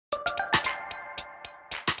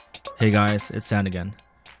Hey guys, it's Sand again.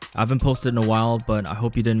 I haven't posted in a while, but I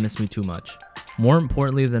hope you didn't miss me too much. More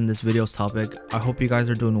importantly than this video's topic, I hope you guys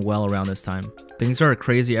are doing well around this time. Things are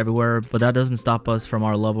crazy everywhere, but that doesn't stop us from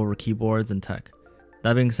our love over keyboards and tech.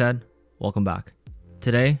 That being said, welcome back.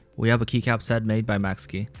 Today, we have a keycap set made by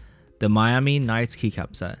MAXKEY, the Miami Nights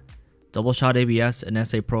keycap set. Double shot ABS and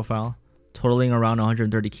SA profile, totaling around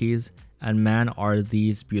 130 keys, and man are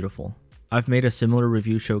these beautiful. I've made a similar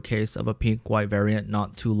review showcase of a pink-white variant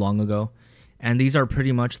not too long ago, and these are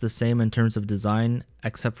pretty much the same in terms of design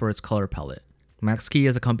except for its color palette. MAXKEY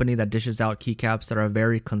is a company that dishes out keycaps that are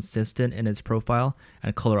very consistent in its profile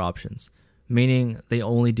and color options, meaning they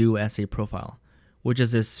only do SA profile, which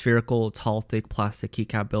is this spherical, tall, thick plastic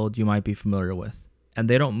keycap build you might be familiar with. And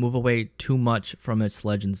they don't move away too much from its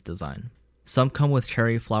Legends design. Some come with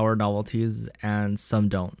cherry flower novelties and some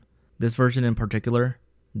don't. This version in particular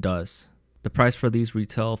does. The price for these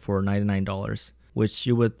retail for $99, which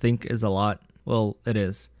you would think is a lot. Well, it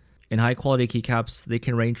is. In high quality keycaps, they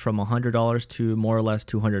can range from $100 to more or less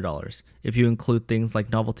 $200 if you include things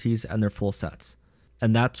like novelties and their full sets.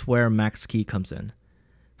 And that's where MAXKEY comes in.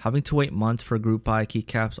 Having to wait months for group buy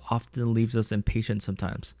keycaps often leaves us impatient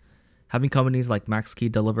sometimes. Having companies like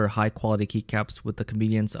MAXKEY deliver high quality keycaps with the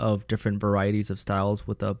convenience of different varieties of styles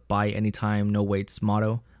with a buy anytime, no waits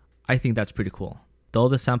motto, I think that's pretty cool. Though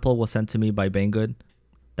the sample was sent to me by Banggood,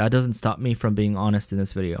 that doesn't stop me from being honest in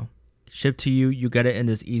this video. Shipped to you, you get it in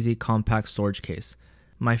this easy compact storage case.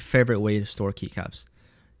 My favorite way to store keycaps.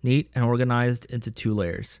 Neat and organized into 2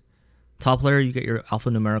 layers. Top layer, you get your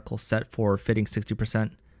alphanumerical set for fitting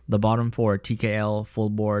 60%. The bottom for TKL, full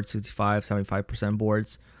board, 65-75%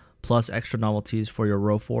 boards, plus extra novelties for your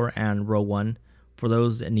row 4 and row 1 for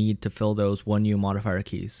those in need to fill those 1U modifier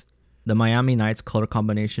keys. The Miami Nights color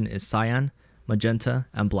combination is cyan, magenta,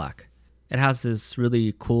 and black. It has this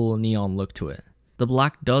really cool neon look to it. The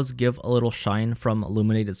black does give a little shine from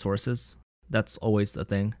illuminated sources. That's always the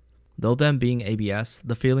thing. Though them being ABS,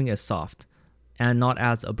 the feeling is soft and not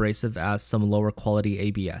as abrasive as some lower quality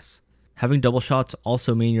ABS. Having double shots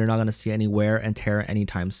also mean you're not going to see any wear and tear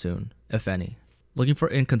anytime soon, if any. Looking for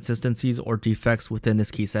inconsistencies or defects within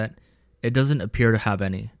this key set, it doesn't appear to have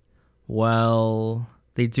any. Well,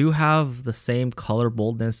 they do have the same color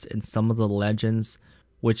boldness in some of the Legends,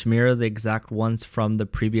 which mirror the exact ones from the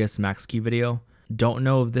previous MAXKEY video. Don't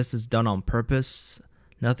know if this is done on purpose.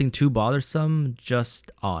 Nothing too bothersome,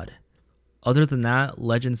 just odd. Other than that,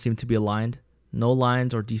 Legends seem to be aligned. No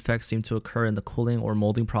lines or defects seem to occur in the cooling or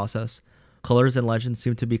molding process. Colors in Legends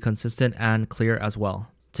seem to be consistent and clear as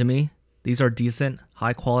well. To me, these are decent,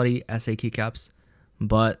 high quality SA keycaps,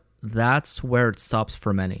 but that's where it stops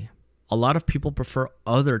for many. A lot of people prefer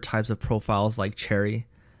other types of profiles like cherry.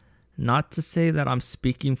 Not to say that I'm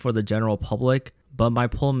speaking for the general public, but my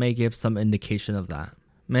poll may give some indication of that.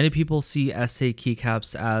 Many people see SA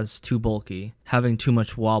keycaps as too bulky, having too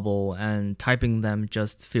much wobble, and typing them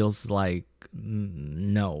just feels like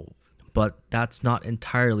no. But that's not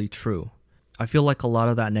entirely true. I feel like a lot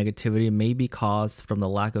of that negativity may be caused from the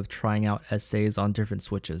lack of trying out SAs on different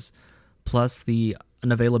switches, plus the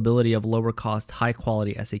unavailability of lower cost, high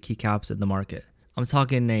quality SA keycaps in the market. I'm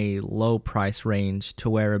talking a low price range to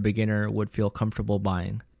where a beginner would feel comfortable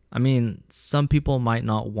buying. I mean, some people might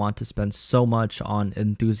not want to spend so much on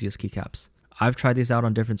enthusiast keycaps. I've tried these out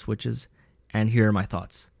on different switches, and here are my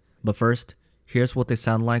thoughts. But first, here's what they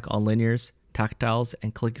sound like on linears, tactiles,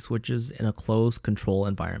 and clicky switches in a closed control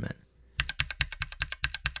environment.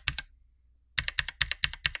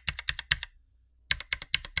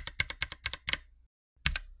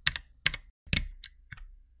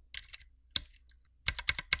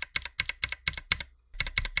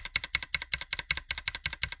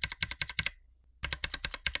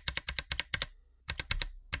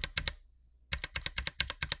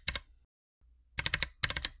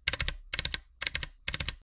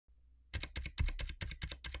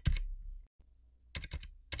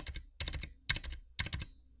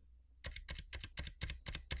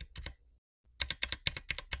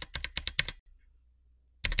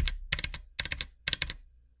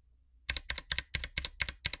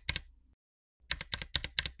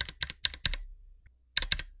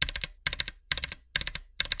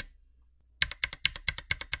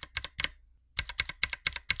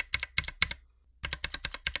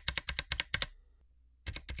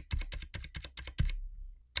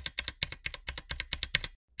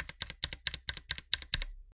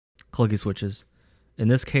 Clicky switches. In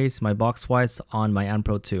this case, my box whites on my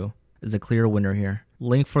Pro 2 is a clear winner here.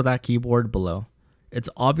 Link for that keyboard below. It's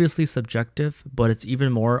obviously subjective, but it's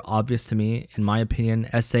even more obvious to me, in my opinion,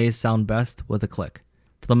 SAs sound best with a click.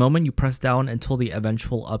 From the moment you press down until the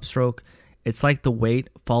eventual upstroke, It's like the weight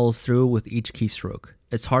follows through with each keystroke.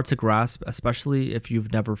 It's hard to grasp, especially if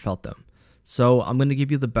you've never felt them. So I'm going to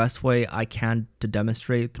give you the best way I can to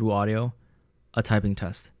demonstrate through audio a typing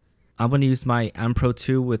test. I'm going to use my M Pro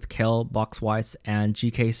 2 with Kale Box Whites and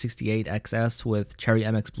GK68XS with Cherry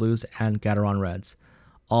MX Blues and Gateron Reds,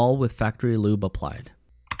 all with factory lube applied.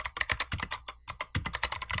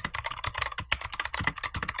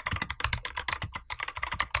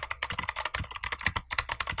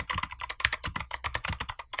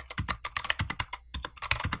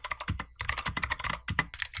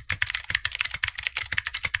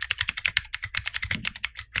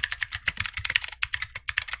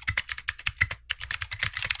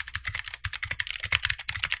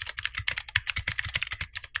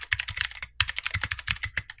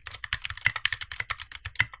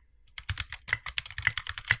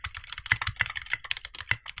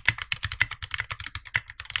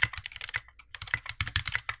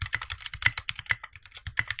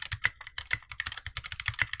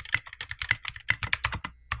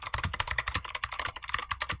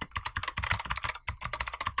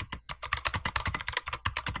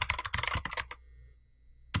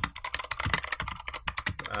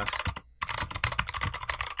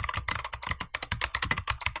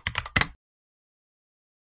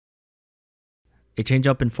 A change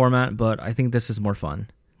up in format, but I think this is more fun.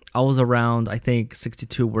 I was around, I think,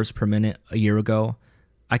 62 words per minute a year ago.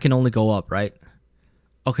 I can only go up, right?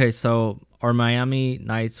 Okay, so are Miami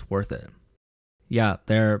nights worth it? Yeah,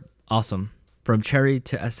 they're awesome. From Cherry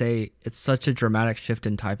to SA, it's such a dramatic shift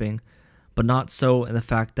in typing, but not so in the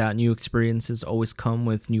fact that new experiences always come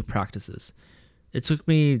with new practices. It took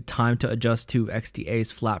me time to adjust to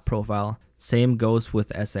XDA's flat profile. Same goes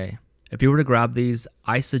with SA. If you were to grab these,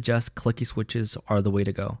 I suggest clicky switches are the way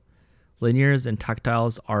to go. Linears and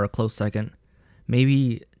tactiles are a close second.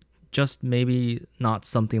 Maybe, just maybe, not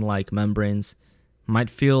something like membranes. Might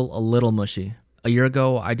feel a little mushy. A year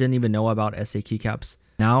ago, I didn't even know about SA keycaps.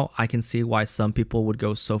 Now, I can see why some people would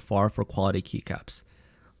go so far for quality keycaps.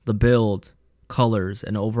 The build, colors,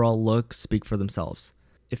 and overall look speak for themselves.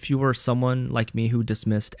 If you were someone like me who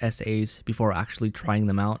dismissed SAs before actually trying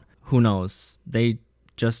them out, who knows? They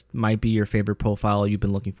just might be your favorite profile you've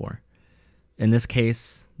been looking for. In this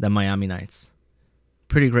case, the Miami Nights.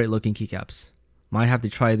 Pretty great looking keycaps. Might have to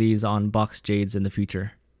try these on box jades in the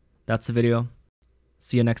future. That's the video.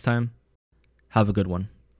 See you next time. Have a good one.